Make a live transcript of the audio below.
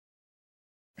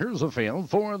Here's the field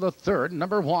for the third.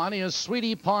 Number 1 is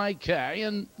Sweetie Pie K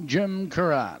and Jim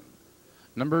Curran.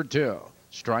 Number 2,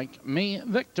 Strike Me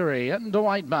Victory and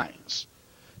Dwight Banks.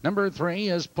 Number 3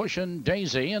 is Pushin'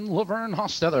 Daisy and Laverne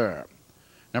Hostetler.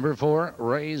 Number 4,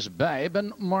 Ray's Babe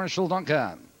and Marshall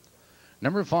Duncan.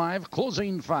 Number 5,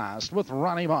 Closing Fast with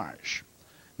Ronnie Marsh.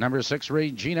 Number 6,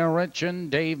 Regina Rich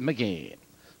and Dave McGee.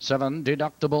 7,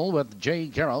 Deductible with Jay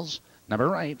Carrolls.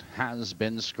 Number 8 has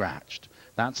been scratched.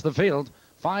 That's the field.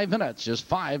 5 minutes, just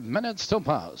 5 minutes till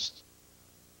post.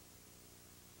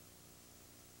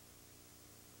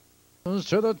 Goes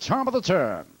to the top of the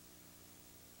turn.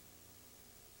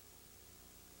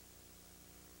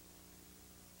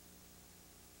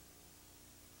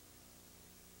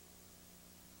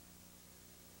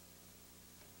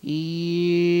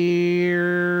 Here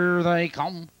they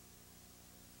come.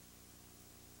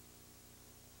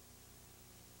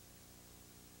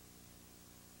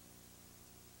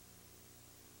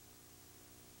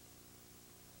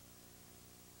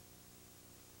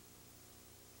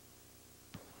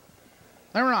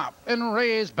 They're up, and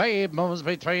Ray's Babe moves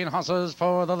between horses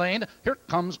for the lead. Here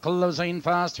comes Closing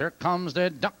Fast, here comes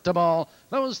Deductible.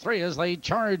 Those three as they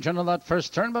charge into that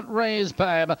first turn, but Ray's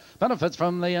Babe benefits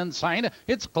from the inside.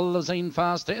 It's Closing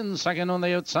Fast in second on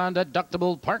the outside.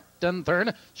 Deductible parked in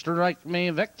third. Strike Me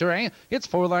Victory. It's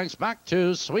 4 lengths back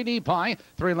to Sweetie Pie.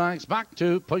 3 lengths back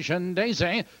to Pushin'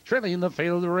 Daisy. Trailing the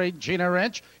field, Regina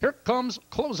Rich. Here comes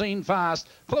Closing Fast.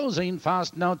 Closing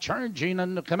Fast now charging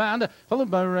into command,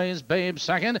 followed by Ray's Babe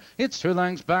second. It's 2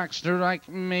 lengths back, Strike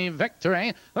Me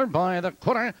Victory. They're by the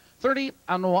quarter. 30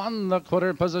 and 1, the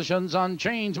quarter positions on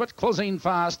change, but Closing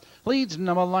Fast leads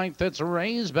number length. It's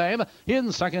Ray's Babe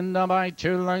in second by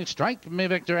 2 lengths. Strike Me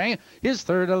Victory is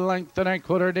third a length and a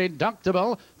quarter.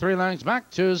 Deductible 3 lengths back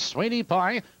to Sweetie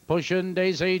Pie. Pushin'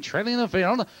 Daisy trailing the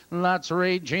field. That's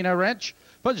Regina Rich.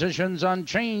 Positions on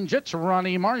change. It's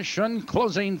Ronnie Marsh and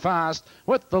Closing Fast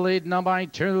with the lead now by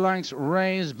 2 lengths.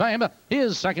 Ray's Babe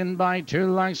is second by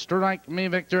 2 lengths. Strike Me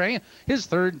Victory. His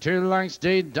third 2 lengths.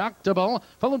 Deductible,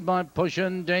 followed by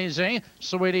Pushin' Daisy,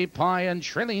 Sweetie Pie, and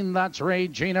trailing. That's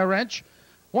Regina Rich.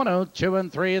 102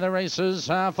 and 3. The race is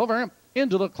half over.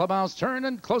 Into the clubhouse turn,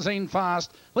 and Closing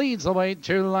Fast leads the way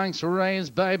 2 lengths. Ray's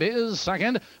Babe is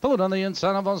second, followed on the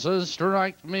inside of us.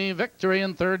 Strike Me Victory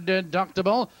in third.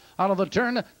 Deductible out of the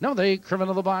turn. Now they curve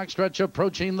into the backstretch,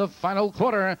 approaching the final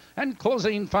quarter, and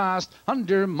Closing Fast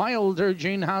under mild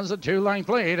urging has a 2 length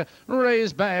lead.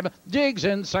 Ray's Babe digs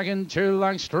in second. 2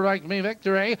 lengths. Strike Me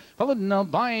Victory, followed now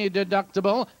by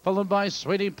Deductible, followed by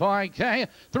Sweetie Pie K.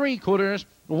 3/4.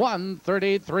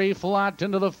 133 flat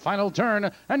into the final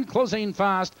turn, and Closing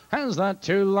Fast has that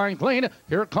 2 length lead.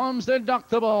 Here comes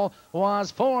Deductible,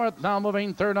 was fourth, now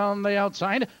moving third on the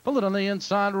outside, followed on the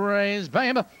inside. Ray's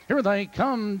Babe, here they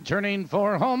come, turning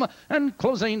for home, and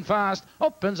Closing Fast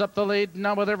opens up the lead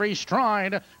now with every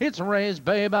stride. It's Ray's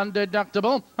Babe and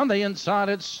Deductible. On the inside,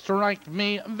 it's Strike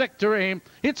Me Victory.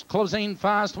 It's Closing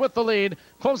Fast with the lead.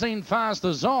 Closing Fast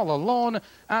is all alone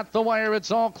at the wire.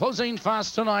 It's all Closing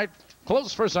Fast tonight.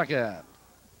 Close for second.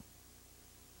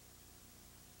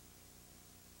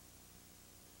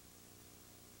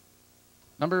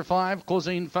 Number 5,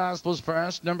 Closing Fast was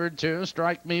first. Number 2,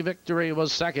 Strike Me Victory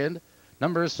was second.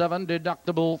 Number 7,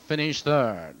 Deductible finished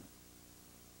third.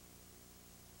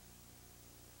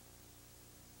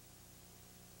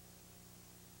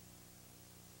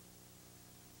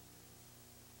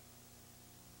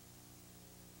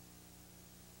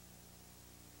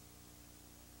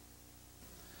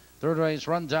 Third race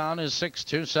rundown is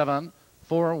 6-2-7,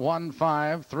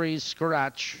 4-1-5, 3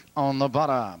 scratch on the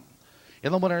bottom.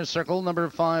 In the winner's circle,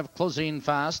 number 5, Closing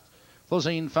Fast.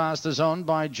 Closing Fast is owned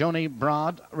by Joni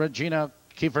Broad, Regina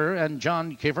Kiefer, and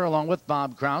John Kiefer, along with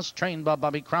Bob Kraus, trained by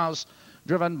Bobby Kraus,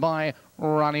 driven by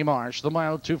Ronnie Marsh. The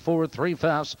mile 2-4-3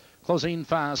 fast. Closing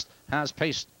Fast has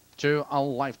paced to a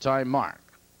lifetime mark.